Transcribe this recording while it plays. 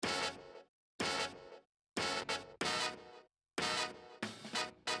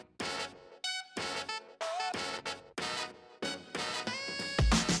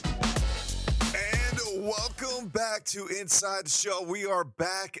Welcome back to Inside the Show. We are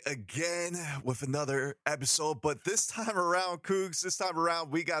back again with another episode, but this time around, Cougs,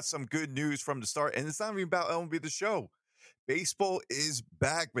 we got some good news from the start, and it's not even about MLB The Show. Baseball is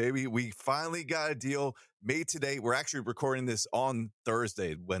back, baby. We finally got a deal made today. We're actually recording this on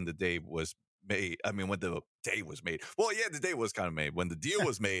Thursday when the day was made. When the day was made. Well, yeah, the day was kind of made when the deal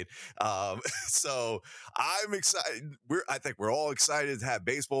was made. So I'm excited. I think we're all excited to have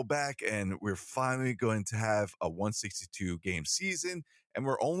baseball back, and we're finally going to have a 162 game season, and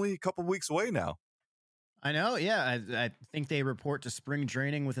we're only a couple weeks away now. I know, yeah. I think they report to spring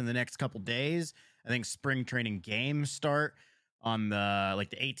training within the next couple days. I think spring training games start on the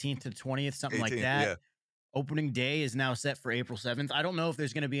 18th to 20th, something 18th, like that. yeah. Opening day is now set for April 7th. I don't know if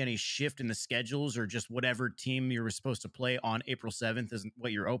there's going to be any shift in the schedules or just whatever team you were supposed to play on April 7th is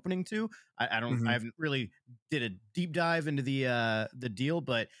what you're opening to. I don't. I haven't really did a deep dive into the deal,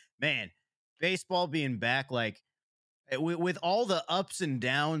 but man, baseball being back, with all the ups and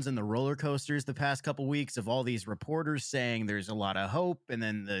downs and the roller coasters the past couple weeks of all these reporters saying there's a lot of hope, and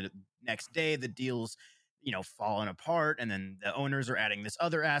then the next day the deal's falling apart, and then the owners are adding this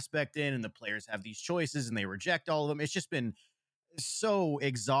other aspect in, and the players have these choices and they reject all of them. It's just been so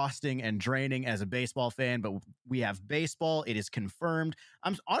exhausting and draining as a baseball fan, but we have baseball. It is confirmed.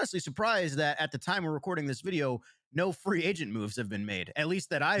 I'm honestly surprised that at the time we're recording this video, no free agent moves have been made, at least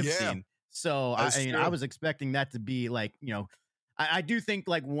that I've seen. So I was expecting that to be I do think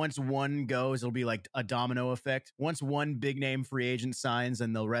once one goes, it'll be like a domino effect. Once one big name free agent signs,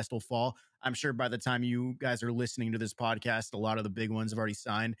 and the rest will fall. I'm sure by the time you guys are listening to this podcast, a lot of the big ones have already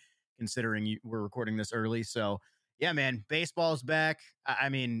signed, considering we're recording this early. So yeah, man, baseball's back. I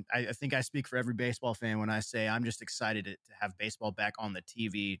think I speak for every baseball fan when I say I'm just excited to have baseball back on the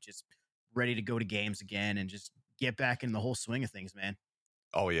TV, just ready to go to games again and just get back in the whole swing of things, man.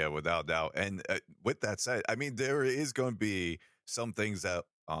 Oh, yeah, without doubt. And with that said, there is going to be some things that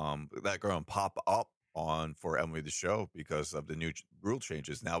that are going to pop up on for MLB The Show because of the new rule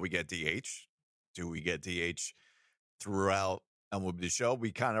changes. Now we get DH. Do we get DH throughout MLB The Show?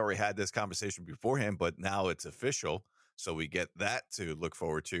 We kind of already had this conversation beforehand, but now it's official. So we get that to look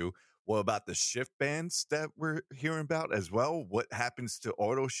forward to. What about the shift bands that we're hearing about as well? What happens to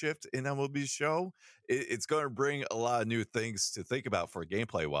auto shift in MLB Show? It's going to bring a lot of new things to think about for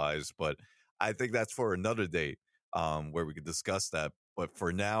gameplay wise, but I think that's for another date where we could discuss that. But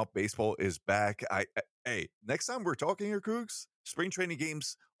for now, baseball is back. Hey, next time we're talking here, Cougs, spring training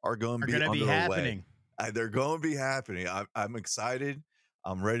games are going to be underway. Happening. They're going to be happening. I'm excited.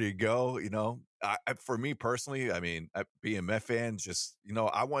 I'm ready to go. For me personally, being a Met fan, just,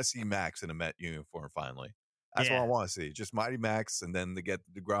 I want to see Max in a Met uniform finally. That's what I want to see. Just Mighty Max, and then to get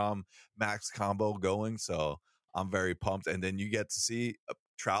the DeGrom Max combo going. So I'm very pumped. And then you get to see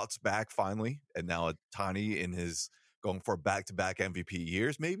Trout's back finally. And now Tani in his going for back-to-back MVP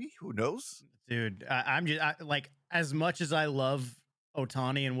years, maybe. Who knows? Dude, I'm just as much as I love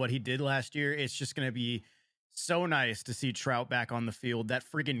Ohtani and what he did last year, it's just going to be so nice to see Trout back on the field. That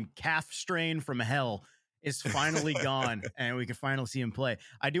freaking calf strain from hell is finally gone, and we can finally see him play.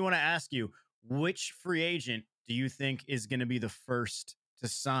 I do want to ask you, which free agent do you think is going to be the first to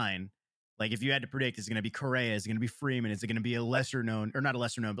sign? Like, if you had to predict, is it going to be Correa? Is it going to be Freeman? Is it going to be a lesser known, or not a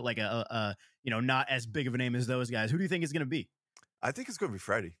lesser known, but like a not as big of a name as those guys? Who do you think is going to be? I think it's going to be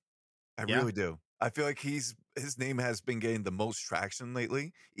Freddie. I really do. I feel like his name has been getting the most traction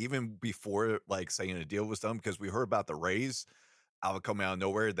lately, even before saying a deal was done, because we heard about the Rays coming out of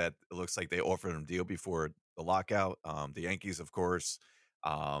nowhere that it looks like they offered him a deal before the lockout. The Yankees, of course,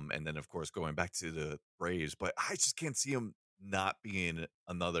 and then of course going back to the Braves. But I just can't see him not being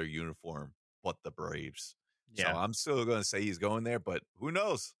another uniform, but the Braves. Yeah. So I'm still going to say he's going there, but who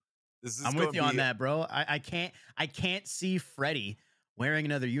knows? I'm with you on that, bro. I can't see Freddie wearing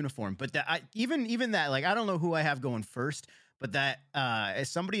another uniform, but even that, I don't know who I have going first, but that as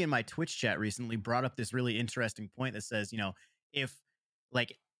somebody in my Twitch chat recently brought up this really interesting point that says,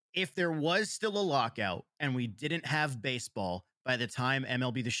 if there was still a lockout and we didn't have baseball by the time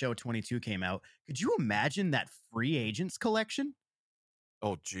MLB The Show 22 came out, could you imagine that free agents collection?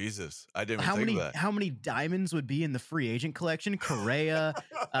 Oh, Jesus. I didn't think of that. How many diamonds would be in the free agent collection? Correa,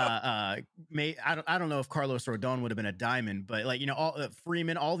 I don't know if Carlos Rodon would have been a diamond, but all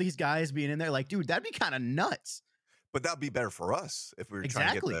Freeman, all these guys being in there, dude, that'd be kind of nuts. But that'd be better for us if we were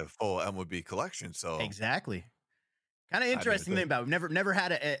trying to get the full MLB collection. So exactly. Kind of interesting thing about it. Never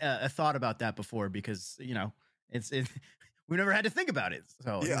had a thought about that before, because we never had to think about it.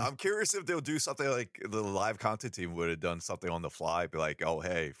 So yeah, I'm curious if they'll do something like the live content team would have done something on the fly, be like, oh,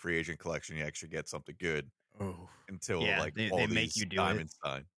 hey, free agent collection, you actually get something good. Oh, until they make you do diamonds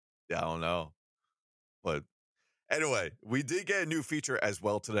sign. Yeah, I don't know, but Anyway, we did get a new feature as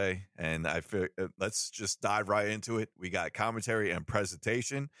well today, and I feel let's just dive right into it. We got commentary and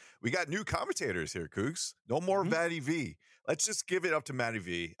presentation. We got new commentators here, Kooks. No more Mhm. Matty V. Let's just give it up to Matty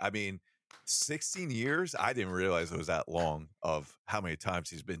V. I mean, 16 years? I didn't realize it was that long of how many times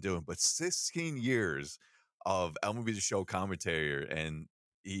he's been doing, but 16 years of MLB The Show commentator, and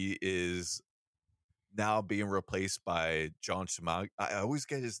he is now being replaced by John Shamag. I always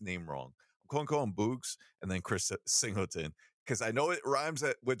get his name wrong. I'm going to call him Boogs and then Chris Singleton because I know it rhymes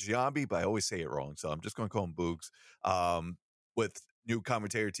with Giambi, but I always say it wrong. So I'm just going to call him Boogs with new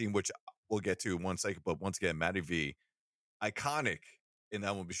commentator team, which we'll get to in 1 second. But once again, Matty V, iconic in the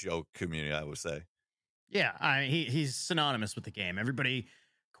MLB Show community, I would say. Yeah, he's synonymous with the game. Everybody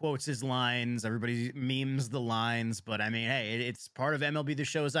quotes his lines, everybody memes the lines, but I mean, hey, it's part of MLB The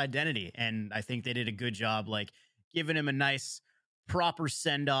Show's identity, and I think they did a good job, like giving him a nice, proper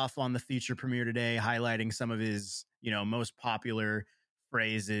send off on the feature premiere today, highlighting some of his, most popular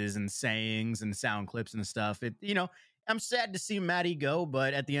phrases and sayings and sound clips and stuff. I'm sad to see Matty go,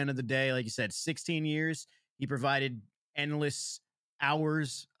 but at the end of the day, like you said, 16 years, he provided endless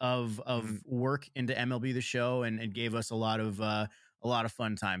hours of Mhm. work into MLB The Show, and gave us a lot of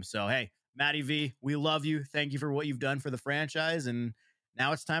fun time. So hey, Matty V, we love you. Thank you for what you've done for the franchise, and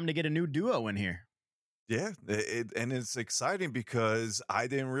now it's time to get a new duo in here. Yeah, and it's exciting because I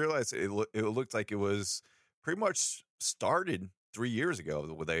didn't realize it looked like it was pretty much started 3 years ago.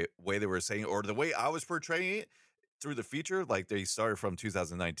 The way they were saying, or the way I was portraying it through the feature, like they started from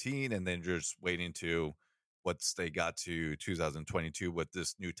 2019, and then just waiting to once they got to 2022 with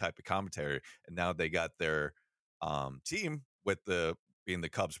this new type of commentary, and now they got their team with the being the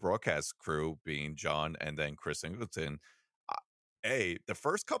Cubs broadcast crew, being John and then Chris Singleton. Uh, Hey, the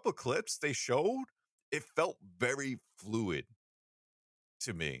first couple clips they showed it felt very fluid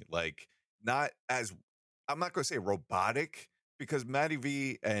to me. Like not as I'm not going to say robotic because Matty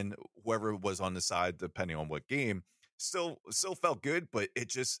V and whoever was on the side, depending on what game, still felt good. But it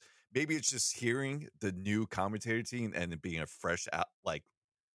just maybe it's just hearing the new commentator team and it being a fresh out like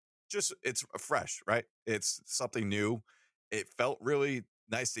just it's fresh, right? It's something new. It felt really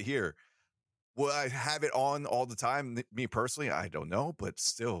nice to hear. Will I have it on all the time? Me personally, I don't know, but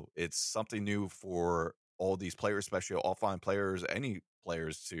still, it's something new for all these players, especially offline players, any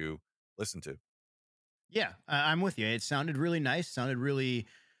players to listen to. Yeah, I'm with you. It sounded really nice, sounded really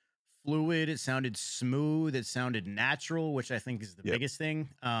fluid, it sounded smooth, it sounded natural, which I think is the Yep. biggest thing.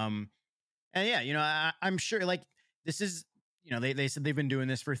 And yeah, I'm sure, like, this is, they said they've been doing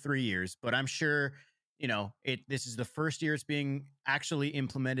this for 3 years, but I'm sure, this is the first year it's being actually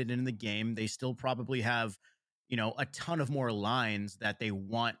implemented in the game. They still probably have, a ton of more lines that they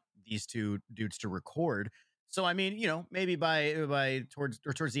want these two dudes to record. So I mean, maybe by towards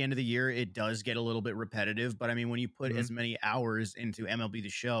the end of the year, it does get a little bit repetitive. But I mean, when you put Mhm. as many hours into MLB The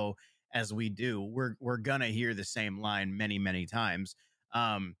Show as we do, we're gonna hear the same line many, many times.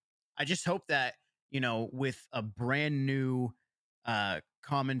 Um, I just hope that, with a brand new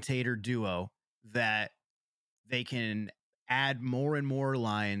commentator duo, that they can add more and more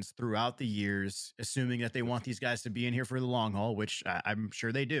lines throughout the years, assuming that they want these guys to be in here for the long haul, which I'm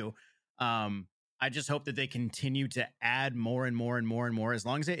sure they do. Um, I just hope that they continue to add more and more and more and more. As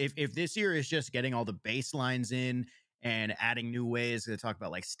long as if this year is just getting all the baselines in and adding new ways to talk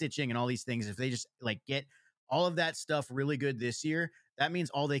about like stitching and all these things, if they just like get all of that stuff really good this year, that means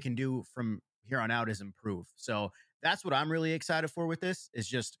all they can do from here on out is improve. So that's what I'm really excited for with this is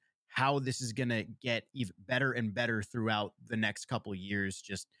just how this is going to get even better and better throughout the next couple years.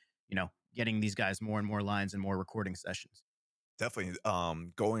 Just, getting these guys more and more lines and more recording sessions. Definitely.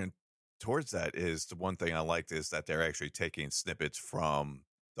 Going towards that is the one thing I liked is that they're actually taking snippets from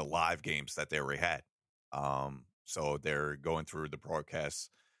the live games that they already had. So they're going through the broadcasts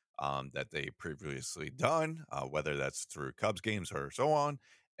that they previously done, whether that's through Cubs games or so on,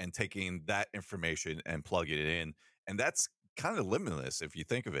 and taking that information and plugging it in. And that's kind of limitless if you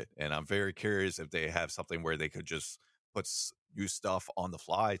think of it. And I'm very curious if they have something where they could just put new stuff on the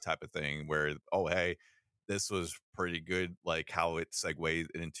fly type of thing where, oh, hey, this was pretty good, like how it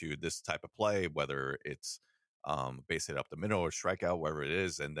segued into this type of play, whether it's base it up the middle or strikeout, wherever it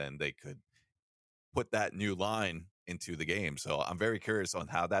is, and then they could put that new line into the game. So I'm very curious on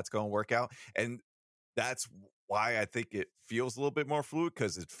how that's going to work out. And that's why I think it feels a little bit more fluid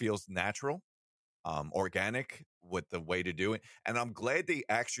because it feels natural, organic with the way to do it. And I'm glad they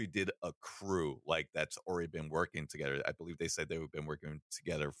actually did a crew like that's already been working together. I believe they said they've been working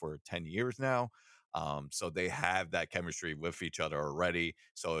together for 10 years now. So they have that chemistry with each other already.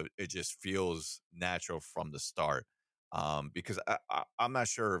 So it just feels natural from the start. Because I'm not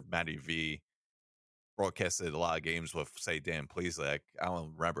sure if Matty V broadcasted a lot of games with, say, Dan Plesac. I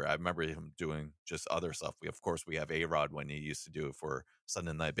don't remember. I remember him doing just other stuff. Of course, we have A-Rod when he used to do it for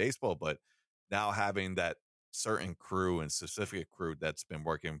Sunday Night Baseball, but now having that certain crew and specific crew that's been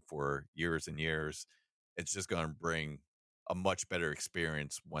working for years and years, it's just going to bring a much better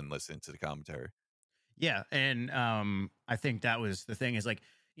experience when listening to the commentary. Yeah, and I think that was the thing is like,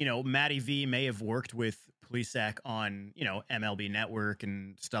 Matty V may have worked with Plesac on, MLB Network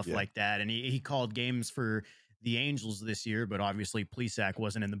and stuff Yeah. like that, and he called games for the Angels this year, but obviously Plesac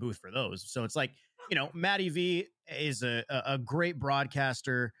wasn't in the booth for those. So it's like, Matty V is a great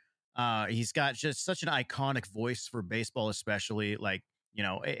broadcaster. He's got just such an iconic voice for baseball, especially like,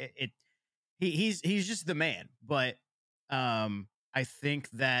 he's just the man. But I think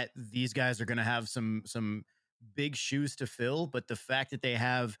that these guys are going to have some big shoes to fill. But the fact that they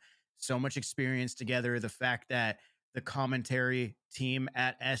have so much experience together, the fact that the commentary team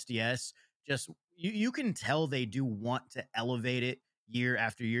at SDS just you can tell they do want to elevate it year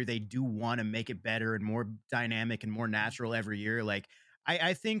after year. They do want to make it better and more dynamic and more natural every year. Like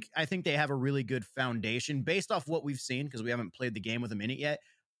I think they have a really good foundation based off what we've seen because we haven't played the game with them in it yet.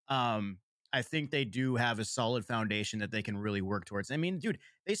 Um, I think they do have a solid foundation that they can really work towards. I mean, dude,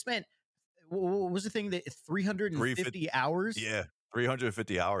 they spent what was the thing that 350 hours? Yeah,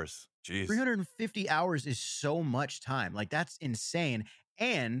 350 hours. Jeez. 350 hours is so much time. Like that's insane.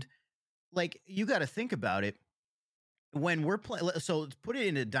 And like you got to think about it when we're playing. So to put it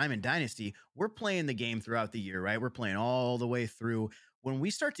into Diamond Dynasty, we're playing the game throughout the year, right? We're playing all the way through. When we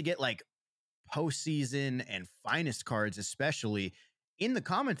start to get like postseason and finest cards, especially in the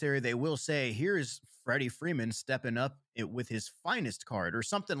commentary, they will say, "Here's Freddie Freeman stepping up with his finest card," or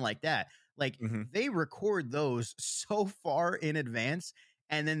something like that. Like Mhm. they record those so far in advance,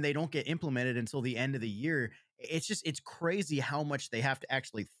 and then they don't get implemented until the end of the year. It's crazy how much they have to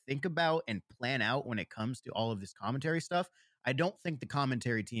actually think about and plan out when it comes to all of this commentary stuff. I don't think the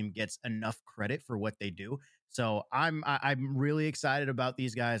commentary team gets enough credit for what they do. So I'm really excited about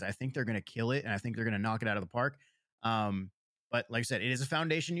these guys. I think they're going to kill it, and I think they're going to knock it out of the park. But like I said, it is a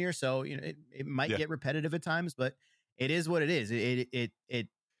foundation year, so it might Yeah. get repetitive at times, but it is what it is. It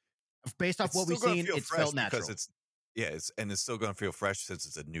based off It's what we've still gonna seen, feel it's fresh felt because natural. it's still gonna feel fresh since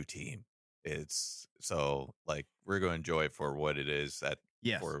it's a new team. It's so like we're gonna enjoy it for what it is at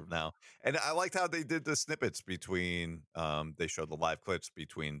Yes. for now. And I liked how they did the snippets between they showed the live clips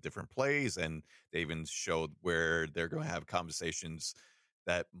between different plays, and they even showed where they're gonna have conversations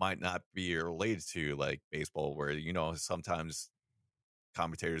that might not be related to like baseball, where sometimes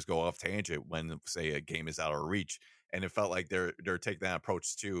commentators go off tangent when say a game is out of reach, and it felt like they're taking that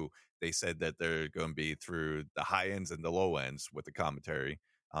approach too. They said that they're going to be through the high ends and the low ends with the commentary,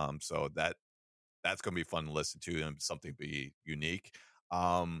 so that's going to be fun to listen to and something be unique.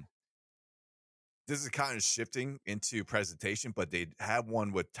 um this is kind of shifting into presentation, but they had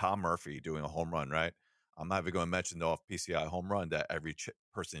one with Tom Murphy doing a home run, right? I'm not even going to mention the off PCI home run that every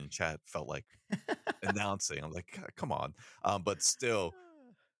person in chat felt like announcing. I'm like, come on. But still,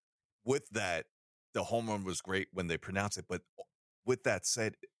 with that, the home run was great when they pronounced it. But with that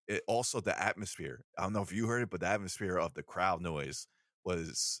said, it also the atmosphere. I don't know if you heard it, but the atmosphere of the crowd noise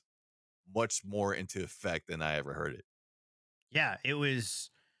was much more into effect than I ever heard it. Yeah, it was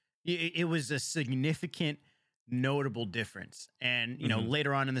a significant notable difference. And Mhm.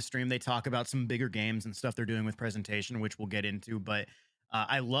 later on in the stream they talk about some bigger games and stuff they're doing with presentation, which we'll get into. But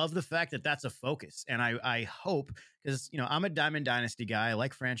I love the fact that that's a focus, and I hope, because I'm a Diamond Dynasty guy. I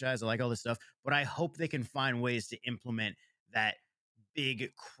like franchise, I like all this stuff, but I hope they can find ways to implement that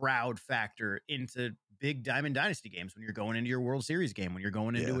big crowd factor into big Diamond Dynasty games when you're going into your World Series game, when you're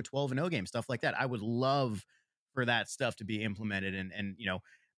going into Yeah. a 12-0 game, stuff like that. I would love for that stuff to be implemented, and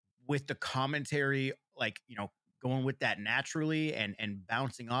with the commentary, like, going with that naturally and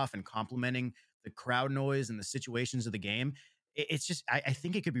bouncing off and complementing the crowd noise and the situations of the game. It's just I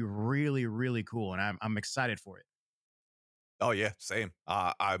think it could be really, really cool, and I'm excited for it. Oh yeah, same.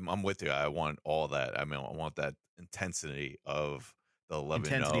 I'm with you. I want all that. I mean, I want that intensity of the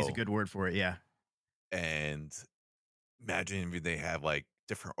Intensity is a 11-0, good word for it. Yeah. and imagine if they have like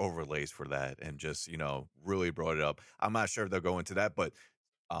different overlays for that and just really brought it up. I'm not sure if they'll go into that, but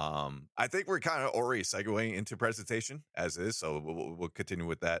I think we're kind of already segueing into presentation as is, so we'll continue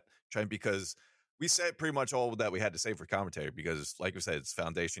with that trend because we said pretty much all that we had to say for commentary because, like we said, it's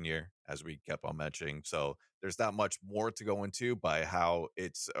foundation year as we kept on mentioning. So there's not much more to go into by how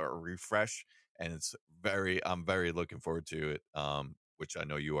it's a refresh, and I'm very looking forward to it, which I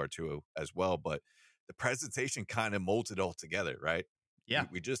know you are too as well. But the presentation kind of molds it all together, right? Yeah.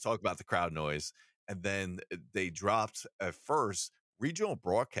 We just talked about the crowd noise, and then they dropped at first regional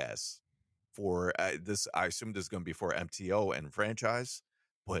broadcasts for this. I assume this is going to be for MTO and franchise,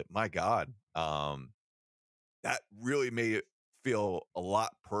 but my God, that really made it feel a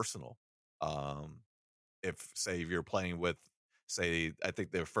lot personal. Um, if you're playing with, say, I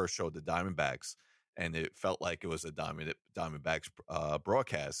think their first show, the Diamondbacks, and it felt like it was a Diamondbacks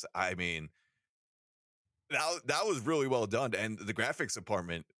broadcast. I mean, that was really well done, and the graphics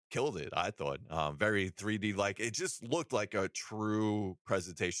department killed it. I thought very 3D, like it just looked like a true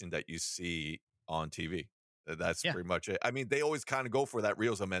presentation that you see on TV. That's Yeah. pretty much it. I mean, they always kind of go for that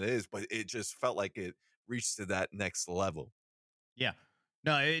realism, and it is, but it just felt like it reached to that next level. Yeah.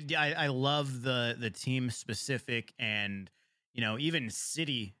 No, I love the team specific and even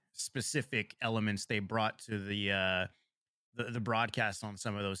city specific elements they brought to the broadcast on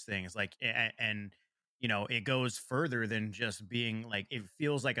some of those things. Like and it goes further than just being like it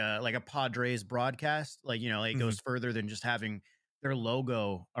feels like a Padres broadcast. Like it Mhm. goes further than just having their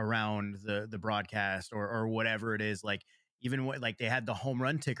logo around the broadcast or whatever it is. Like even what like they had the home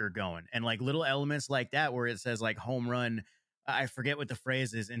run ticker going and like little elements like that where it says like home run. I forget what the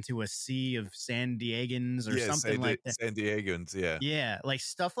phrase is, into a sea of San Diegans or Yeah, something like that. San Diegans, yeah. Yeah, like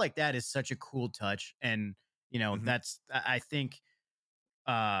stuff like that is such a cool touch. And, Mhm. that's I think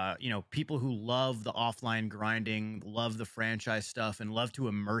people who love the offline grinding, love the franchise stuff, and love to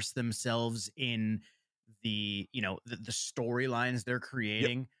immerse themselves in the storylines they're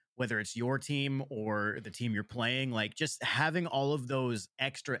Yep. creating, whether it's your team or the team you're playing, like just having all of those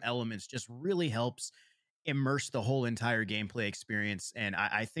extra elements just really helps immerse the whole entire gameplay experience. And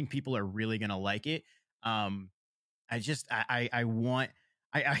I think people are really gonna like it. Um, I just I want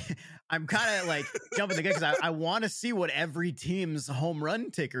I I'm kind of like jumping the gun because I want to see what every team's home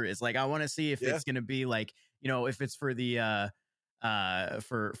run ticker is. Like I want to see if Yeah. it's gonna be like if it's for the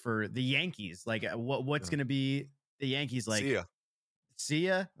for the Yankees, like what's Uh, gonna be the Yankees See like ya. see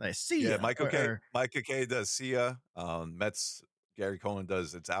ya like see Yeah, ya Michael K does See Ya. Mets, Gary Cohen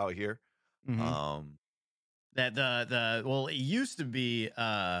does It's Out Here. Mhm. Um, That the well it used to be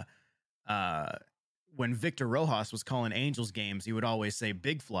uh when Victor Rojas was calling Angels games, he would always say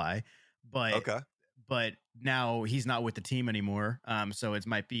big fly, but okay. now he's not with the team anymore. So it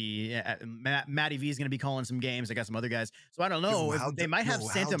might be Matty V is going to be calling some games. I got some other guys, so I don't Yo, know if how they do might have yo,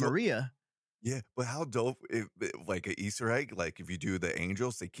 how Santa do Maria. yeah, but how dope if like an Easter egg, like if you do the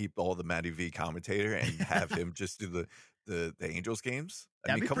Angels, they keep all the Matty V commentator and have him just do the Angels games. I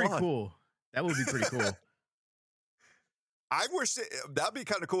That'd mean, be come pretty on. cool. That would be pretty cool. I wish that'd be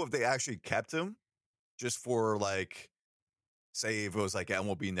kind of cool if they actually kept him just for like, say if it was like an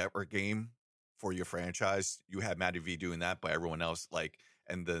MLB Network game for your franchise, you had Matty V doing that, but everyone else like,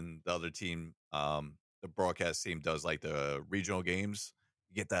 and then the other team, the broadcast team does like the regional games.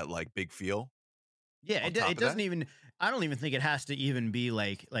 You get that like big feel Yeah, on it top of doesn't that. even. I don't even think it has to even be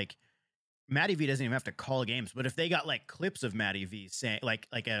like Matty V doesn't even have to call games, but if they got like clips of Matty V saying like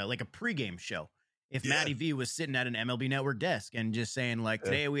a pregame show, if Yeah, Matty V was sitting at an MLB Network desk and just saying like yeah.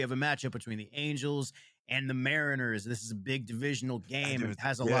 today we have a matchup between the Angels and the Mariners, this is a big divisional game and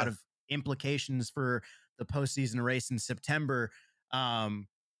has a lot Yeah. of implications for the postseason race in September. Um,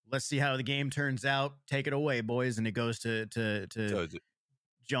 let's see how the game turns out. Take it away, boys, and it goes to So,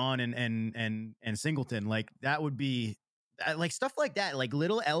 John and Singleton. Like that would be like stuff like that, like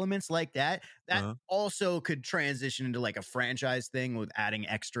little elements like that that uh also could transition into like a franchise thing with adding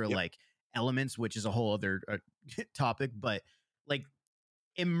extra yep. like elements, which is a whole other topic. But like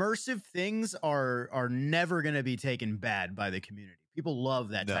immersive things are never going to be taken bad by the community. People love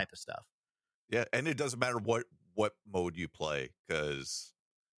that No. type of stuff. Yeah, and it doesn't matter what mode you play because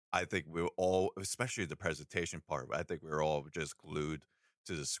I think we're all, especially the presentation part, I think we were all just glued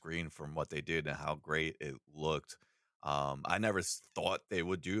to the screen from what they did and how great it looked. I never thought they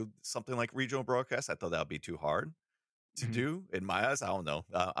would do something like regional broadcast. I thought that would be too hard to Mhm. do in my eyes. I don't know.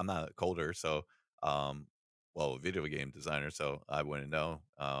 I'm not a coder, so um, well, a video game designer, so I wouldn't know.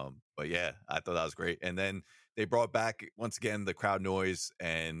 But yeah, I thought that was great. And then they brought back once again the crowd noise,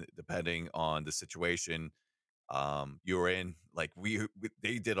 and depending on the situation, you were in, like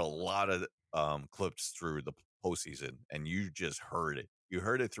they did a lot of clips through the postseason, and you just heard it. You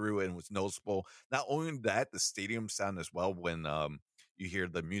heard it through, and it was noticeable. Not only that, the stadium sound as well when you hear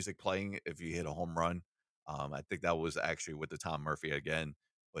the music playing if you hit a home run. I think that was actually with the Tom Murphy again,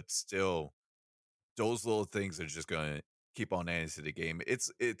 but still, those little things are just going to keep on adding to the game.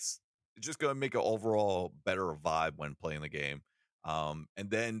 It's just going to make an overall better vibe when playing the game. And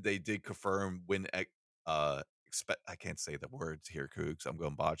then they did confirm when expect, I can't say the words here, Cougs. I'm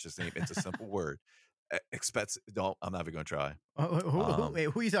going to botch his name. It's a simple word. Expect. No, I'm not even going to try. Wait,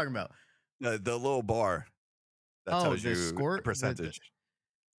 who are you talking about? The little bar that Oh, tells the you score, the percentage.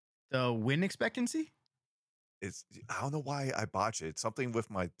 The win expectancy? I don't know why I botch it. It's something with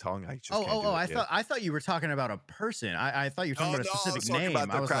my tongue. I just can't do Oh! it. Yeah. I thought you were talking about a person. I thought you were talking No, about a no, I specific was talking name.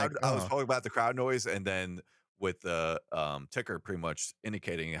 about I the was like, crowd. I was oh, talking about the crowd noise, and then with the ticker pretty much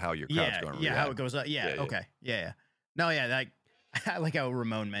indicating how your crowd's going to yeah, how react. it goes up. Yeah, Yeah, yeah. okay, yeah. No, yeah, like I like how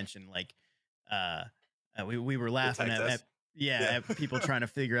Ramon mentioned, like, uh, we were The laughing tech at test. Yeah. at people trying to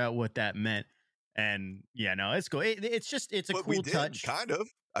figure out what that meant, and yeah, no, it's cool. It's just it's a But we cool did touch. kind of.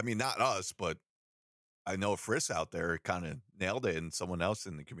 I mean, not us, but I know Friss out there kind of nailed it, and someone else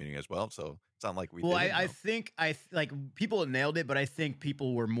in the community as well. So it's not like we Well, didn't I know. think like people nailed it, but I think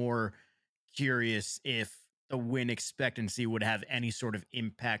people were more curious if the win expectancy would have any sort of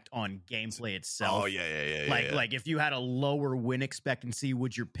impact on gameplay Oh itself. yeah, yeah, yeah, yeah, yeah. Like if you had a lower win expectancy,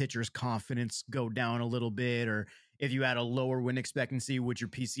 would your pitcher's confidence go down a little bit? Or if you had a lower win expectancy, would your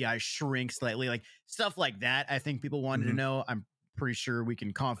PCI shrink slightly? Like stuff like that. I think people wanted to Mhm. know. I'm pretty sure we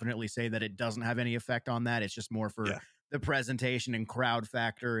can confidently say that it doesn't have any effect on that. It's just more for Yeah, the presentation and crowd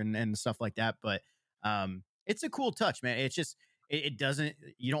factor and stuff like that. But it's a cool touch, man. It's just it doesn't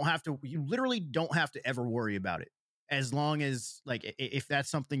you literally don't have to ever worry about it as long as like if that's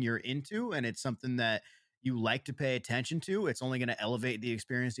something you're into and it's something that you like to pay attention to, it's only going to elevate the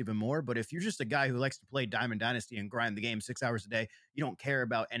experience even more. But if you're just a guy who likes to play Diamond Dynasty and grind the game 6 hours a day, you don't care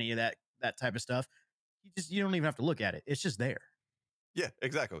about any of that type of stuff. You don't even have to look at it. It's just there. yeah,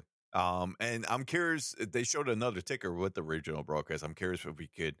 exactly. And I'm curious. They showed another ticker with the regional broadcast. I'm curious if we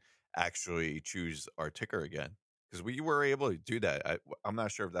could actually choose our ticker again because we were able to do that. I'm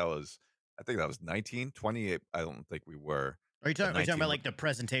not sure if that was. I think that was 19, 20. I don't think we were, but Are you talking 19. about like the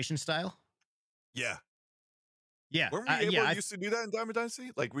presentation style? Yeah, Yeah, weren't we able yeah, to used to do that in Diamond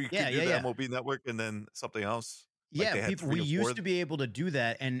Dynasty? Like we yeah, could do the yeah. MLB Network and then something else. Like Yeah, they had people three we or four. used to be able to do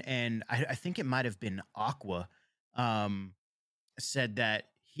that, and I think it might have been Aqua, um, said that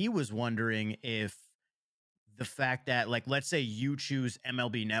he was wondering if the fact that like let's say you choose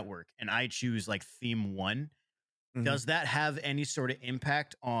MLB Network and I choose like theme one, Mhm. does that have any sort of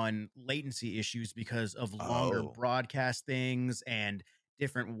impact on latency issues because of longer Oh, broadcast things and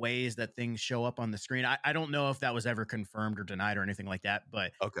different ways that things show up on the screen? I don't know if that was ever confirmed or denied or anything like that,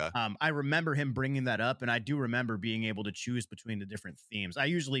 but okay. I remember him bringing that up, and I do remember being able to choose between the different themes. I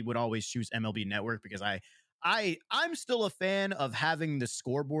usually would always choose MLB Network because I'm still a fan of having the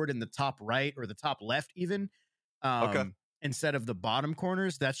scoreboard in the top right or the top left even, Okay. instead of the bottom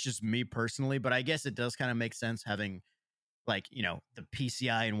corners. That's just me personally, but I guess it does kind of make sense having like the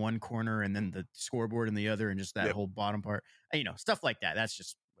PCI in one corner and then the scoreboard in the other, and just that Yep. whole bottom part. Stuff like that. That's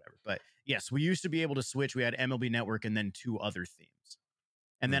just whatever. But yes, we used to be able to switch. We had MLB Network and then two other themes,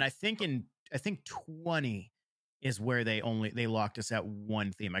 and then Mm. I think 20 is where they locked us at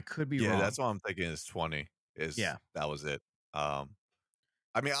one theme. I could be Yeah, wrong. that's what I'm thinking is 20 is Yeah. that was it.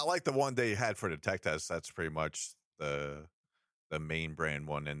 I mean, I like the one they had for the tech test. That's pretty much the main brand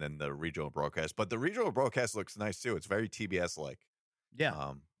one, and then the regional broadcast. But the regional broadcast looks nice too. It's very TBS like. Yeah.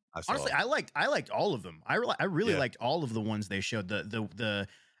 Um, I Honestly, saw. I liked all of them. I really Yeah. liked all of the ones they showed. The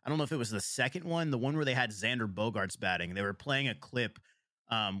I don't know if it was the second one, the one where they had Xander Bogarts batting. They were playing a clip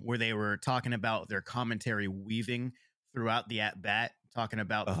where they were talking about their commentary weaving throughout the at bat, talking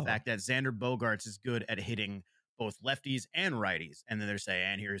about the Uh-huh. fact that Xander Bogarts is good at hitting both lefties and righties. And then they're saying,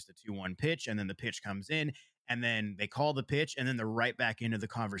 and here's the 2-1 pitch, and then the pitch comes in, and then they call the pitch, and then they're right back into the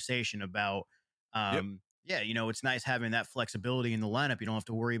conversation about Yep. yeah, it's nice having that flexibility in the lineup. You don't have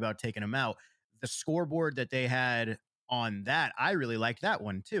to worry about taking them out. The scoreboard that they had on that, I really liked that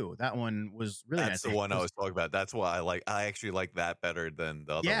one too. That one was really That's nice. the one I was talking about. That's why I like. I actually like that better than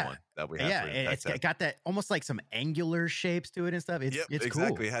the other Yeah, one that we had yeah, for the tech it's test. got that almost like some angular shapes to it and stuff. Yep, It's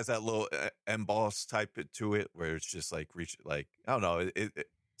exactly. cool. It has that little emboss type to it, where it's just like reach, like I don't know,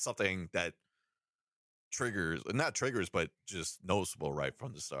 something that triggers, not triggers, but just noticeable right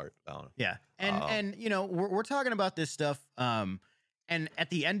from the start. I don't Yeah, know. and we're talking about this stuff. And at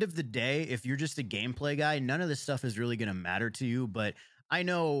the end of the day, if you're just a gameplay guy, none of this stuff is really going to matter to you. But I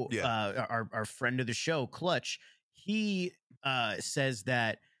know Yeah. our friend of the show, Clutch, he says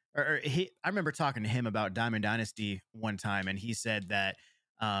that, I remember talking to him about Diamond Dynasty one time, and he said that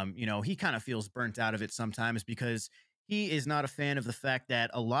he kind of feels burnt out of it sometimes because he is not a fan of the fact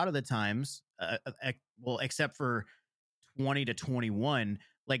that a lot of the times, well, except for 20 to 21,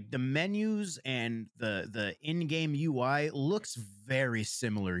 like the menus and the in-game UI looks very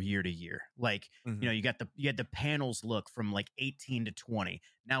similar year to year. Like Mhm. you had the panels look from like 18 to 20.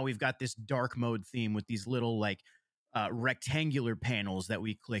 Now we've got this dark mode theme with these little like rectangular panels that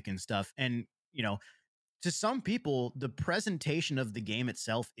we click and stuff. And to some people the presentation of the game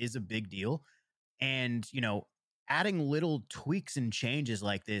itself is a big deal. And adding little tweaks and changes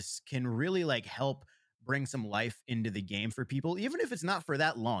like this can really like help bring some life into the game for people, even if it's not for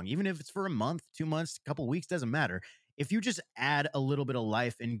that long, even if it's for a month, 2 months, a couple weeks, doesn't matter. If you just add a little bit of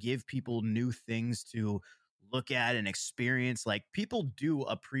life and give people new things to look at and experience, like people do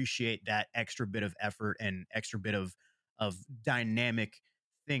appreciate that extra bit of effort and extra bit of dynamic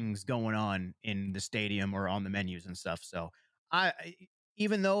things going on in the stadium or on the menus and stuff. So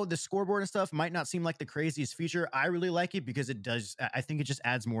even though the scoreboard and stuff might not seem like the craziest feature, I really like it because it does. I think it just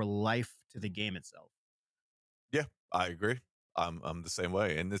adds more life to the game itself. Yeah, I agree. I'm the same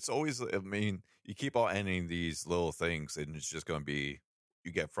way, and it's always. I mean, you keep on ending these little things, and it's just going to be.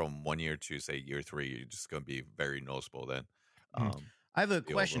 You get from 1 year to say year 3, you're just going to be very noticeable. Then, Mhm. um, I have a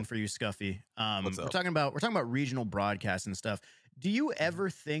the overall. question for you, Scuffy. What's up? We're talking about regional broadcasts and stuff. Do you Mhm. ever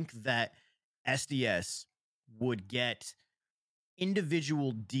think that SDS would get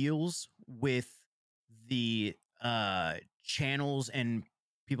individual deals with the channels and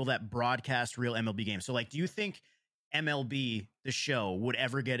people that broadcast real MLB games? So, like, do you think MLB the show would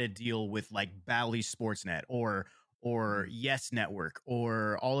ever get a deal with like Bally Sportsnet or Mhm. Yes Network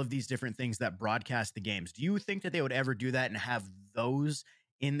or all of these different things that broadcast the games? Do you think that they would ever do that and have those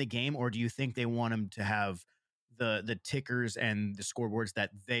in the game, or do you think they want them to have the tickers and the scoreboards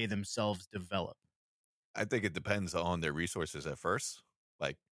that they themselves develop? I think it depends on their resources at first,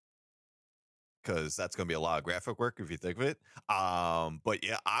 like because that's going to be a lot of graphic work if you think of it. But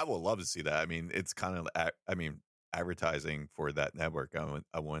yeah, I would love to see that. I mean, it's kind of, I mean, advertising for that network.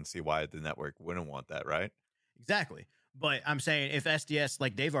 I wouldn't see why the network wouldn't want that, right? Exactly. But I'm saying if SDS,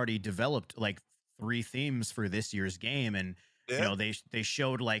 like, they've already developed like 3 themes for this year's game, and Yeah, they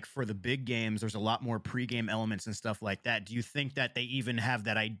showed like for the big games, there's a lot more pregame elements and stuff like that. Do you think that they even have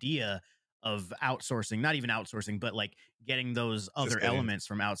that idea of outsourcing, not even outsourcing, but like getting those just other getting. elements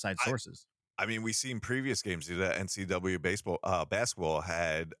from outside I sources? I mean, we've seen previous games do that. NCW basketball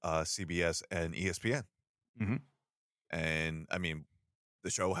had CBS and ESPN, Hmm. and I mean, the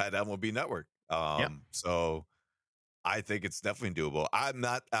show had MLB Network. Yep. So I think it's definitely doable. I'm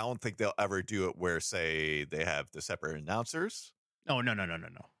not. I don't think they'll ever do it where, say, they have the separate announcers. Oh, no, no, no, no,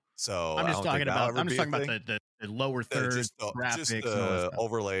 no. So I don't think that'll ever I'm just be a talking about thing. the lower thirds, Just graphics, and all that the stuff.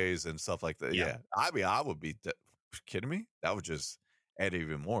 overlays and stuff like that. Yeah. Yeah, I mean, I would be kidding me. That would just add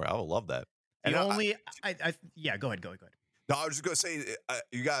even more. I would love that. The And only I yeah, go ahead. no, I was just gonna say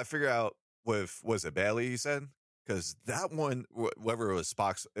you gotta figure out with was it Bailey? He said because that one, whether it was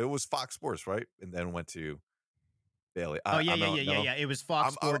Fox, it was Fox Sports, right? And then went to Bailey. Oh, yeah, I yeah, yeah, don't yeah, know. yeah. It was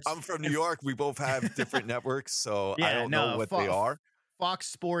Fox Sports I'm from New and York. We both have different networks, so I yeah, don't know no, what they are. Fox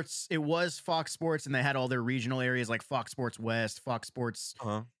Sports. It was Fox Sports, and they had all their regional areas like Fox Sports West, Fox Sports.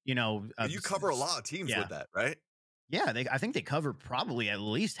 Uh-huh. You know, But you cover a lot of teams yeah, with that, right? yeah. I think they cover probably at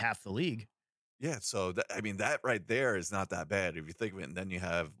least half the league. Yeah, so I mean that right there is not that bad if you think of it. And then you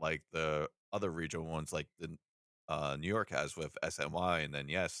have like the other regional ones, like the New York has with SNY, and then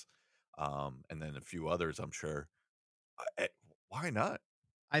yes, and then a few others. I'm sure. Why not?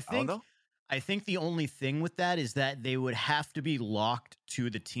 I I don't think know. I think the only thing with that is that they would have to be locked to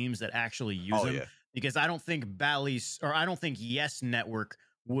the teams that actually use Oh them, yeah, because I don't think Bally's or I don't think Yes Network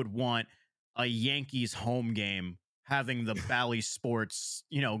would want a Yankees home game having the Bally Sports,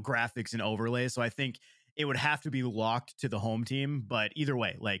 graphics and overlays. So I think it would have to be locked to the home team. But either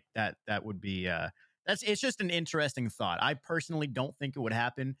way, like that would be it's just an interesting thought. I personally don't think it would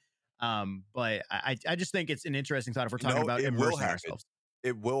happen. But I just think it's an interesting thought if we're talking about it will immersing happen. ourselves.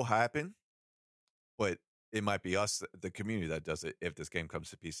 It will happen, but it might be us, the community, that does it if this game comes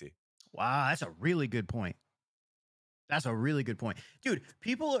to PC. Wow, that's a really good point. That's a really good point. Dude,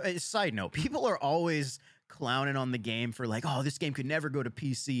 side note, people are always clowning on the game for like, oh, this game could never go to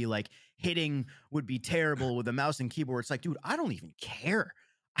PC. Like, hitting would be terrible with a mouse and keyboard. It's like, dude, I don't even care.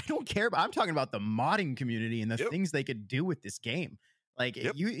 I don't care. But I'm talking about the modding community and the Yep, things they could do with this game. Like,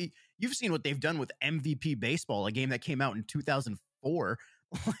 yep. you've seen what they've done with MVP Baseball, a game that came out in 2004.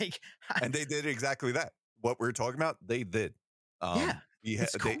 Like, And they did exactly that. What we're talking about, they did. yeah,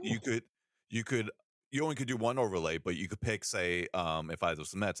 it's You cool. you could, you only could do one overlay, but you could pick, say, if I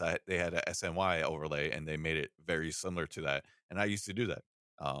was the Mets, they had a SNY overlay, and they made it very similar to that. And I used to do that.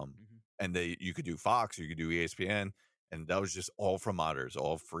 Um, Mhm. and you could do Fox, you could do ESPN, and that was just all from modders,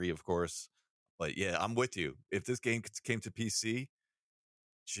 all free, of course. But yeah, I'm with you. If this game came to PC,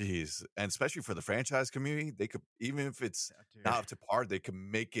 jeez, and especially for the franchise community, they could, even if it's Yeah, not dude. up to par, they could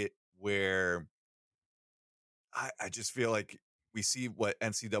make it where I just feel like we see what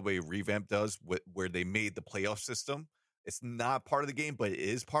NCAA revamp does, where they made the playoff system. It's not part of the game, but it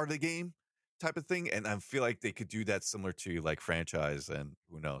is part of the game type of thing. And I feel like they could do that similar to like franchise, and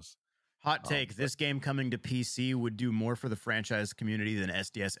who knows? Hot take: But this game coming to PC would do more for the franchise community than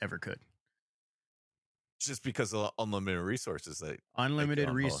SDS ever could. just because of unlimited resources, they Unlimited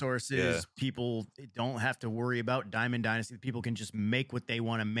can. Yeah. resources. People don't have to worry about Diamond Dynasty. People can just make what they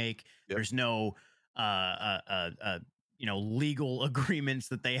want to make. Yep. There's no, legal agreements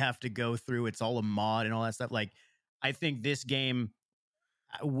that they have to go through. It's all a mod and all that stuff. Like, I think this game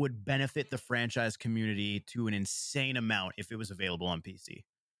would benefit the franchise community to an insane amount if it was available on PC.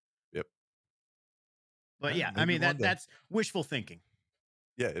 Yep. But yeah, I mean that's wishful thinking.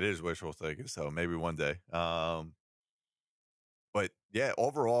 Yeah, it is wishful thinking. So maybe one day. But yeah,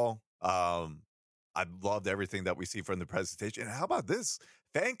 overall, I loved everything that we see from the presentation. And how about this?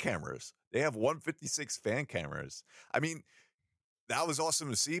 Fan cameras. They have 156 fan cameras. I mean, that was awesome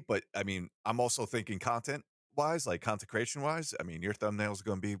to see. But I mean, I'm also thinking content wise, like content creation wise. I mean, your thumbnails are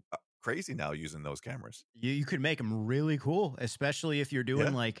going to be crazy now using those cameras. You could make them really cool, especially if you're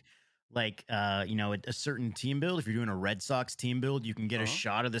doing a certain team build. If you're doing a Red Sox team build, you can get a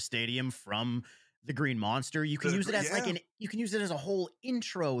shot of the stadium from the Green Monster. You can use it as you can use it as a whole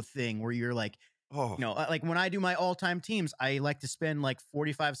intro thing where you're like, like when I do my all-time teams, I like to spend like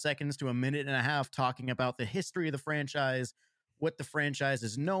 45 seconds to a minute and a half talking about the history of the franchise, what the franchise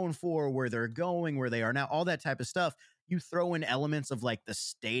is known for, where they're going, where they are now, all that type of stuff. You throw in elements of like the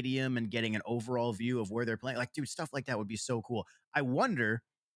stadium and getting an overall view of where they're playing. Like, dude, stuff like that would be so cool. I wonder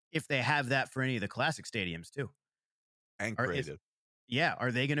if they have that for any of the classic stadiums too. And creative. Are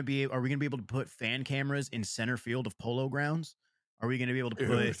we going to be able to put fan cameras in center field of Polo Grounds? Are we going to be able to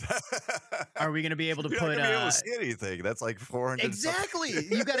put Are we going to be able to You're put not gonna be able to see anything? That's like 400. Exactly.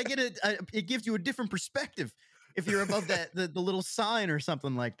 You got to get it gives you a different perspective if you're above that the little sign or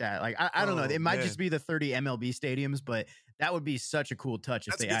something like that. Like I don't know. It might just be the 30 MLB stadiums, but that would be such a cool touch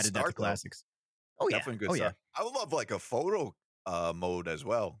if they added that to classics. Oh yeah. Definitely good start. I would love like a photo mode as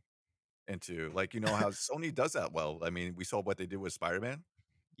well. Into like how Sony does that well. I mean, we saw what they did with Spider-Man.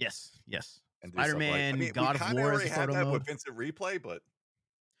 Yes. And Spider-Man, God of War is a photo mode with Instant Replay, but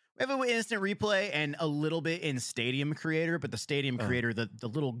we have it with Instant Replay and a little bit in Stadium Creator, but the Stadium Creator, the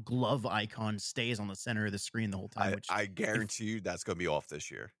little glove icon stays on the center of the screen the whole time. I guarantee you that's going to be off this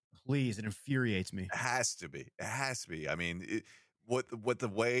year. Please, it infuriates me. It has to be. It has to be. I mean, what the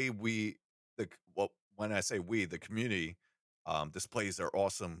way when I say we, the community displays their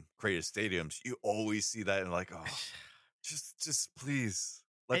awesome creative stadiums, you always see that and like, oh, just please.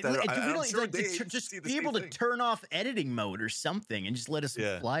 Just be able to turn off editing mode or something and just let us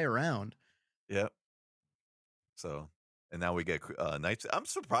fly around. Yep. So, and now we get nights. I'm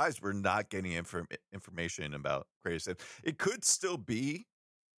surprised we're not getting information about creative stuff. It could still be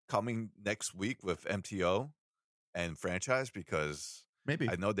coming next week with MTO and franchise because maybe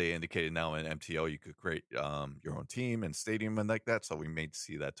I know they indicated now in MTO you could create your own team and stadium and like that. So we may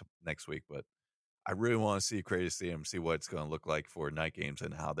see that next week, but I really want to see Creative Stadium, see what it's going to look like for night games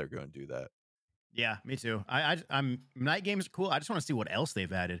and how they're going to do that. Yeah, me too. I'm night games are cool. I just want to see what else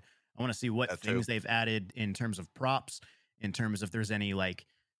they've added. I want to see what things they've added in terms of props, in terms of if there's any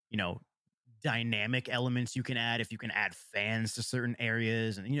dynamic elements you can add, if you can add fans to certain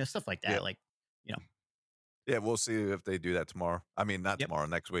areas and stuff like that. Yeah, we'll see if they do that tomorrow. I mean, not tomorrow,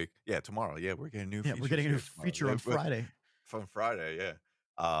 next week. Yeah, tomorrow. Yeah, we're getting a new. Yeah, we're getting a new feature on Friday. From Friday,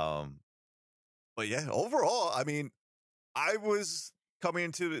 yeah. But yeah, overall, I mean, I was coming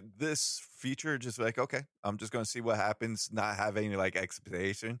into this feature just like, okay, I'm just going to see what happens, not have any like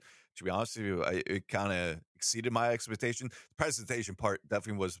expectation. To be honest with you, it kind of exceeded my expectation. The presentation part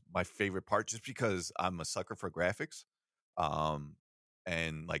definitely was my favorite part just because I'm a sucker for graphics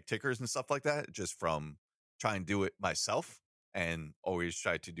and like tickers and stuff like that, just from trying to do it myself and always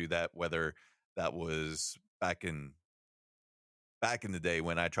try to do that, whether that was back in the day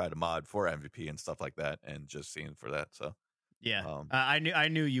when I tried to mod for MVP and stuff like that and just seeing for that. So yeah, I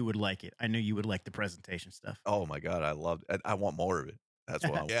knew you would like it. I knew you would like the presentation stuff. Oh my God. I loved it. I want more of it. That's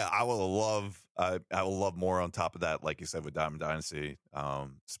what I will love more on top of that. Like you said, with Diamond Dynasty,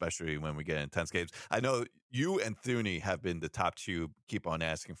 especially when we get intense games. I know you and Thuni have been the top two, keep on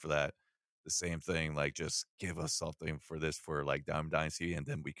asking for that. The same thing, like just give us something for this for like Diamond Dynasty and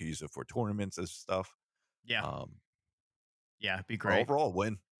then we could use it for tournaments and stuff. Yeah. Yeah, it'd be great. Overall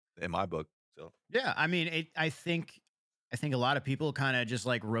win in my book. So yeah, I mean, I think a lot of people kind of just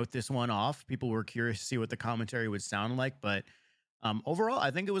like wrote this one off. People were curious to see what the commentary would sound like, but overall,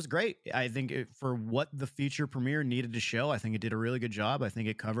 I think it was great. I think for what the feature premiere needed to show, I think it did a really good job. I think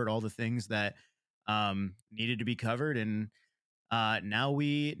it covered all the things that needed to be covered, and now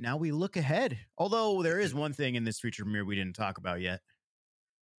we look ahead. Although there is one thing in this feature premiere we didn't talk about yet.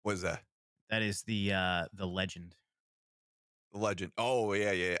 What is that? That is the legend. The legend. Oh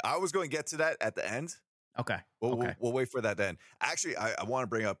yeah, yeah. I was going to get to that at the end. Okay. We'll, Okay. we'll, we'll wait for that then. Actually, I want to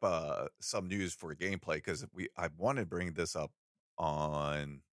bring up some news for gameplay because I wanted to bring this up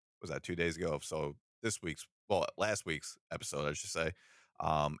on was that 2 days ago? So last week's episode, I should say,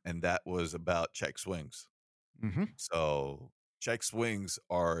 and that was about check swings. Mm-hmm. So check swings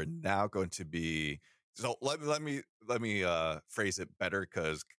are now going to be. So let me phrase it better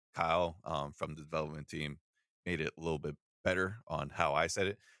because Kyle from the development team made it a little bit better on how I said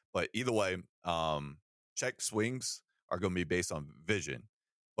it. But either way, check swings are going to be based on vision.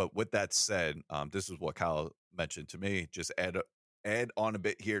 But with that said, this is what Kyle mentioned to me. Just add on a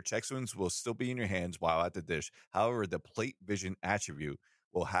bit here. Check swings will still be in your hands while at the dish. However, the plate vision attribute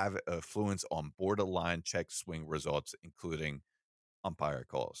will have influence on borderline check swing results, including umpire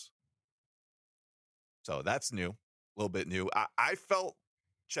calls. So that's new, a little bit new. I felt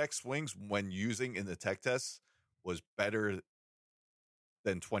check swings when using in the tech tests was better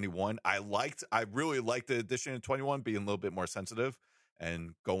than 21. I really liked the addition of 21 being a little bit more sensitive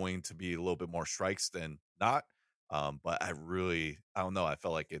and going to be a little bit more strikes than not. But I don't know. I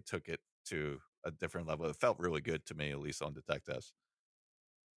felt like it took it to a different level. It felt really good to me, at least on the tech test.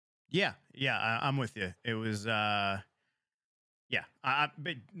 Yeah. Yeah. I'm with you. It was, yeah,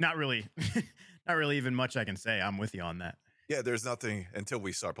 but not really, not really even much I can say. I'm with you on that. Yeah, there's nothing until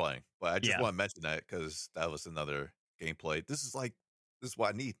we start playing. But I just Yeah. want to mention that because that was another gameplay. This is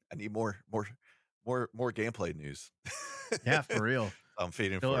what I need. I need more gameplay news. Yeah, for real. I'm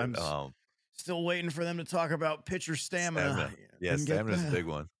feeding Still, for I'm it. still waiting for them to talk about pitcher stamina. Stamina. Yeah, Couldn't get stamina is a that. big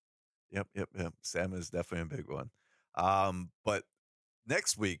one. Yep. Stamina is definitely a big one. But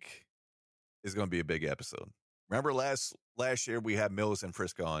next week is going to be a big episode. Remember last year we had Mills and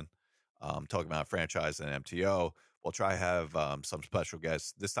Frisk on, talking about franchise and MTO. We'll try to have some special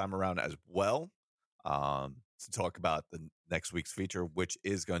guests this time around as well, to talk about the next week's feature, which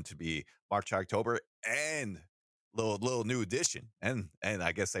is going to be March, October, and little new addition. And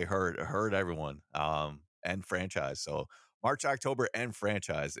I guess they heard everyone, and franchise. So March, October, and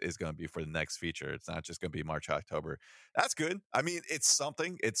franchise is going to be for the next feature. It's not just going to be March, October. That's good. I mean, it's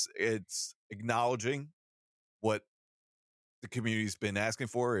something. It's acknowledging what the community's been asking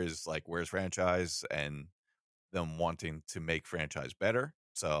for is like, where's franchise, and them wanting to make franchise better.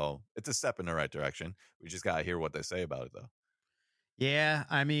 So it's a step in the right direction. We just got to hear what they say about it, though. Yeah,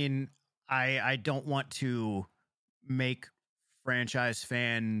 I mean, I don't want to make franchise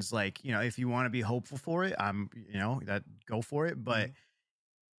fans like, if you want to be hopeful for it, that go for it. But Mhm.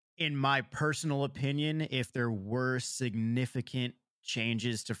 in my personal opinion, if there were significant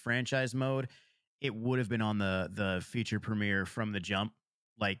changes to franchise mode, it would have been on the feature premiere from the jump.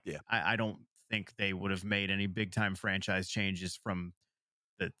 Like, Yeah. I don't think they would have made any big time franchise changes from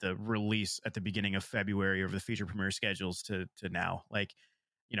the release at the beginning of February of the feature premiere schedules to now. Like,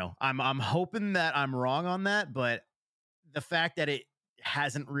 I'm hoping that I'm wrong on that, but the fact that it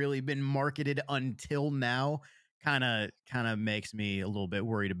hasn't really been marketed until now kind of makes me a little bit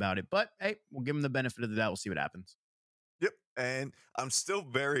worried about it. But hey, we'll give them the benefit of the doubt. We'll see what happens. Yep. And I'm still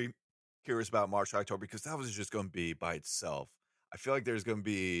very curious about March, October, because that was just going to be by itself. I feel like there's going to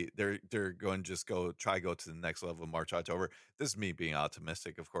be they're going to just go to the next level of March, October. This is me being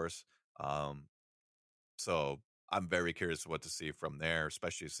optimistic, of course. Um, So I'm very curious what to see from there,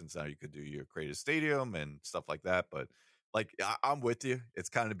 especially since now you could do your creative stadium and stuff like that. But like, I'm with you. It's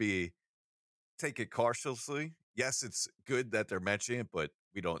kind of take it cautiously. Yes, it's good that they're mentioning it, but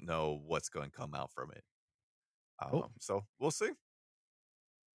we don't know what's going to come out from it. Cool. So we'll see. Yeah,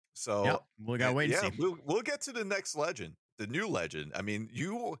 So we gotta wait and yeah, see. we'll get to the next legend, the new legend. I mean,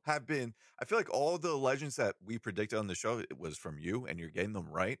 you have been. I feel like all the legends that we predicted on the show it was from you, and you're getting them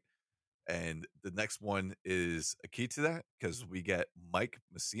right. And the next one is a key to that because we get Mike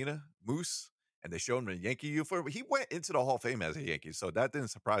Messina, Moose, and they show him in a Yankee uniform. He went into the Hall of Fame as a Yankee, so that didn't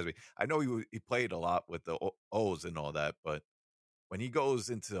surprise me. I know he played a lot with the O's and all that, but when he goes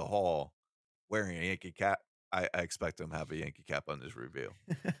into the Hall wearing a Yankee cap, I expect him to have a Yankee cap on his reveal.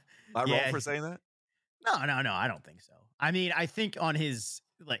 Am I wrong Yeah. for saying that? No. I don't think so. I mean, I think on his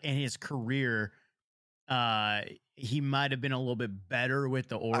in his career, uh, he might have been a little bit better with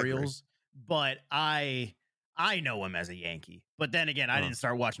the I agree. Orioles, but I know him as a Yankee. But then again, I didn't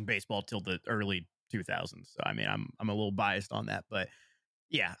start watching baseball till the early 2000s. So I mean, I'm a little biased on that, but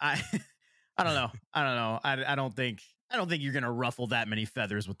yeah, I I don't know. I don't think you're going to ruffle that many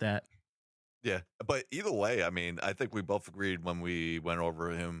feathers with that. Yeah, but either way, I mean, I think we both agreed when we went over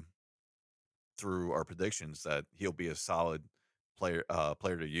him through our predictions that he'll be a solid player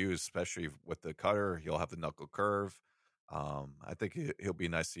to use, especially with the cutter. He'll have the knuckle curve. I think he'll be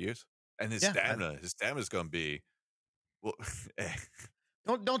nice to use, and Yeah. his stamina is going to be Well,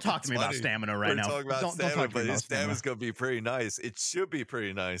 Don't talk to me about stamina right now. We're talking about Don't stamina, talk to me but his about stamina. stamina's going to be pretty nice. It should be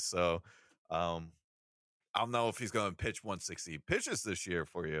pretty nice. So, I don't know if he's going to pitch 160 pitches this year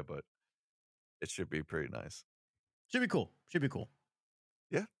for you, but it should be pretty nice. Should be cool. Should be cool.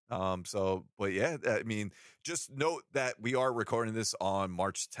 Yeah. But yeah, I mean, just note that we are recording this on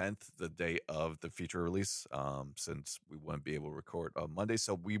March 10th, the day of the feature release, since we wouldn't be able to record on Monday.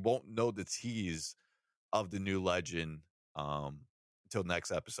 So we won't know the tease of the new legend until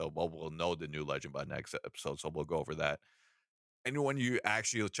next episode. Well, we'll know the new legend by next episode. So we'll go over that. Anyone you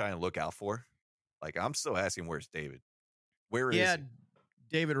actually try and look out for? Like, I'm still asking, where's David? Where is he?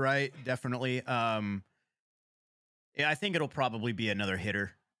 David Wright, definitely. Yeah, I think it'll probably be another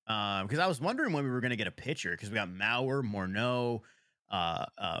hitter. Because I was wondering when we were going to get a pitcher, because we got Mauer, Morneau,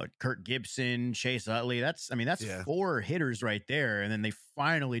 Kurt Gibson, Chase Utley. That's 4 hitters right there. And then they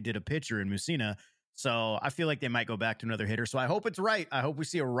finally did a pitcher in Mussina. So I feel like they might go back to another hitter. So I hope it's right. I hope we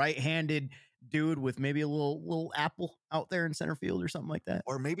see a right-handed dude with maybe a little apple out there in center field or something like that.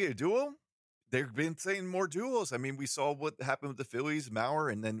 Or maybe a duo. They've been saying more duos. I mean, we saw what happened with the Phillies,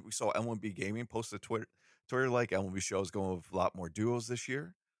 Mauer, and then we saw MLB Gaming post a Twitter like MLB shows going with a lot more duos this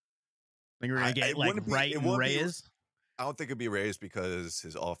year. I think we're going to get like Wright and Reyes. I don't think it'd be Reyes because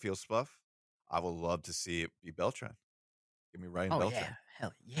his off-field stuff. I would love to see it be Beltran. Give me Ryan Beltran. Yeah.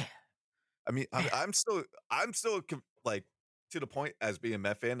 Hell yeah. I mean, I'm still like to the point as being a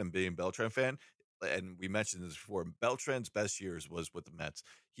Met fan and being a Beltran fan. And we mentioned this before. Beltran's best years was with the Mets.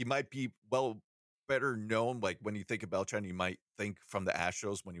 He might be better known. Like when you think of Beltran, you might think from the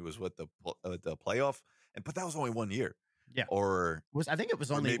Astros when he was with the playoff. But that was only 1 year. Yeah. I think it was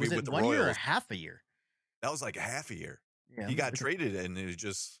only was it 1 year or half a year? That was like a half a year. Yeah, he got traded and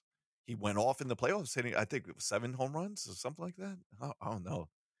he went off in the playoffs, hitting I think 7 home runs or something like that. I don't know.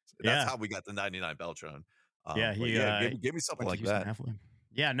 That's how we got the 99 Beltran. Give me something like that.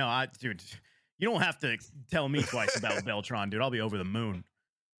 Yeah, no, dude, you don't have to tell me twice about Beltran, dude. I'll be over the moon.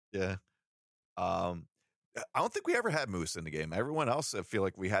 Yeah. I don't think we ever had Moose in the game. Everyone else, I feel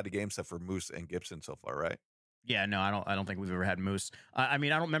like we had a game set for Moose and Gibson so far, right? Yeah, no, I don't think we've ever had Moose. I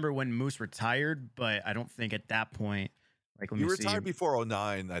mean, I don't remember when Moose retired, but I don't think at that point, like when he retired before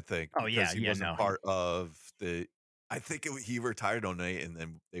 09, I think. Oh yeah, he wasn't part of the. I think he retired 08, and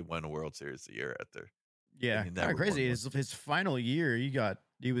then they won a World Series the year after. Yeah, kind of crazy. His final year,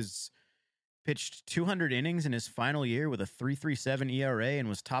 he was pitched 200 innings in his final year with a 3.37 ERA and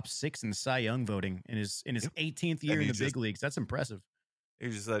was top 6 in Cy Young voting in his 18th year in the big leagues. That's impressive. He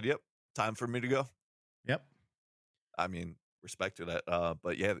just said, "Yep, time for me to go." Yep. I mean, respect to that.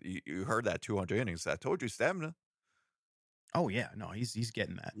 But yeah, you heard that 200 innings. I told you stamina. Oh yeah, no, he's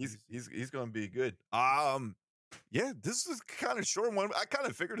getting that. He's going to be good. Yeah, this is kind of short one. I kind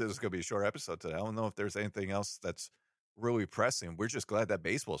of figured this was going to be a short episode today. I don't know if there's anything else that's really pressing. We're just glad that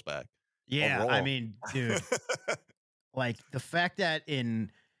baseball's back. Yeah, overall. I mean, dude, like the fact that in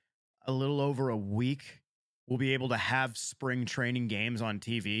a little over a week we'll be able to have spring training games on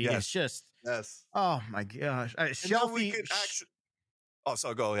TV. Yes. It's just oh my gosh. Shelfie.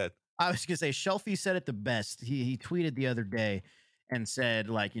 So go ahead. I was gonna say Shelfie said it the best. He tweeted the other day and said,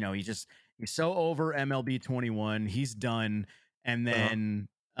 like, you know, he's so over MLB 21. He's done. And then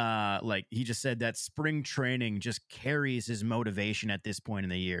like he just said that spring training just carries his motivation at this point in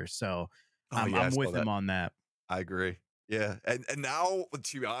the year. So I'm with him on that. I agree. Yeah. And now,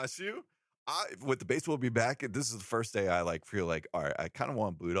 to be honest with you, with the baseball be back, this is the first day I feel like, all right, I kind of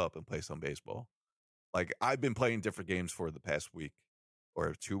want to boot up and play some baseball. Like I've been playing different games for the past week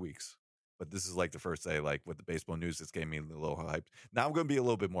or 2 weeks, but this is like the first day, like with the baseball news, it's getting me a little hyped. Now I'm going to be a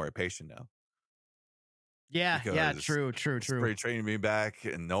little bit more patient now. Yeah, true. Spring training being back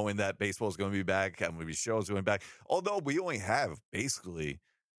and knowing that baseball is going to be back, MLB shows going back. Although we only have basically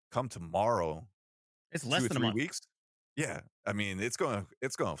come tomorrow, it's less than 3 weeks. Yeah, I mean it's going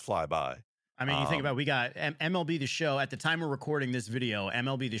to fly by. I mean, you think about we got MLB The Show at the time we're recording this video.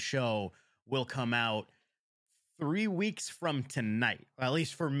 MLB The Show will come out 3 weeks from tonight, well, at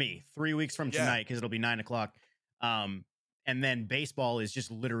least for me. 3 weeks from tonight because it'll be 9:00. And then baseball is just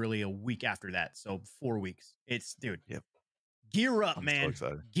literally a week after that, so 4 weeks. It's gear up, man.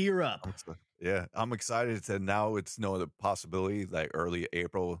 So gear up. Yeah, I'm excited to now. It's no other possibility. Like early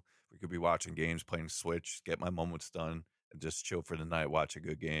April, we could be watching games, playing Switch, get my moments done, and just chill for the night, watch a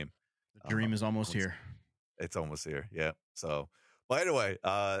good game. The dream is almost here. It's almost here. Yeah. So, but anyway,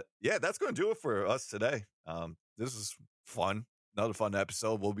 that's going to do it for us today. This is fun. Another fun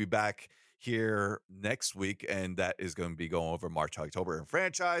episode. We'll be back here next week, and that is going to be going over March, October in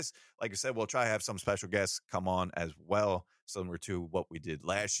franchise. Like I said, we'll try to have some special guests come on as well. similar to what we did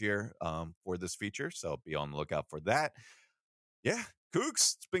last year for this feature. So be on the lookout for that. Yeah,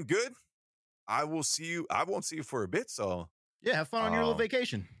 Cougs, it's been good. I will see you. I won't see you for a bit. So yeah, have fun on your little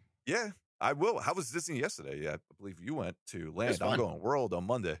vacation. Yeah, I will. How was Disney yesterday? Yeah, I believe you went to Land. I'm going World on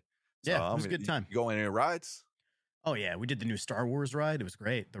Monday. So yeah, it was a good time. You going any rides? Oh yeah, we did the new Star Wars ride. It was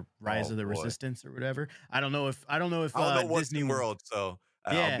great. The Rise of the Resistance or whatever. I don't know if Disney World. So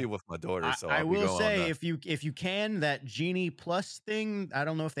I'll be with my daughter. So I will say if you can, that Genie Plus thing. I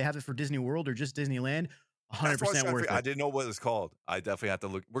don't know if they have it for Disney World or just Disneyland. 100% worth it. I didn't know what it's called. I definitely have to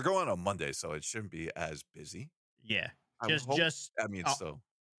look. We're going on Monday, so it shouldn't be as busy. Yeah,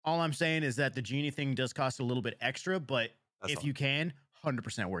 all I'm saying is that the Genie thing does cost a little bit extra, but if you can,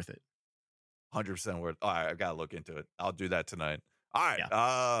 100% worth it. 100% worth. All right, I gotta look into it. I'll do that tonight. All right.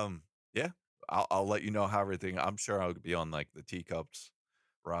 Yeah. I'll let you know how everything. I'm sure I'll be on like the teacups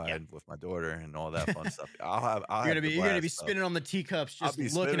ride with my daughter and all that fun stuff. You're gonna be spinning on the teacups, just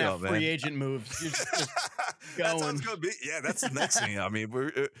looking at free agent moves. Just going. That gonna be. Yeah, that's the next thing. I mean,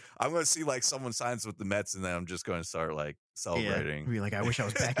 I'm gonna see like someone signs with the Mets, and then I'm just going to start like celebrating. Be like, I wish I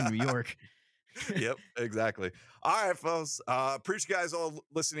was back in New York. Yep, exactly. All right, folks. Appreciate you guys all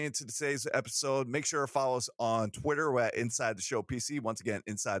listening to today's episode. Make sure to follow us on Twitter. We're at Inside the Show PC. Once again,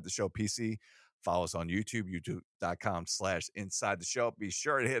 Inside the Show PC. Follow us on YouTube, youtube.com/Inside the Show. Be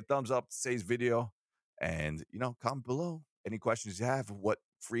sure to hit a thumbs up to today's video. And, comment below any questions you have, what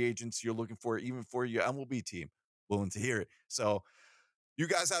free agents you're looking for, even for your MLB team. Willing to hear it. So, you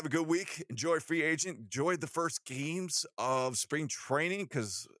guys have a good week. Enjoy free agent. Enjoy the first games of spring training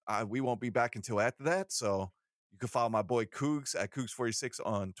because we won't be back until after that. So you can follow my boy Cougs at Cougs46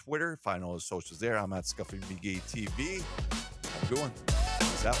 on Twitter. Find all his socials there. I'm at Scuffy McGee TV. Have a good one.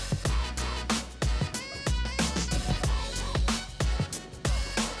 Peace out.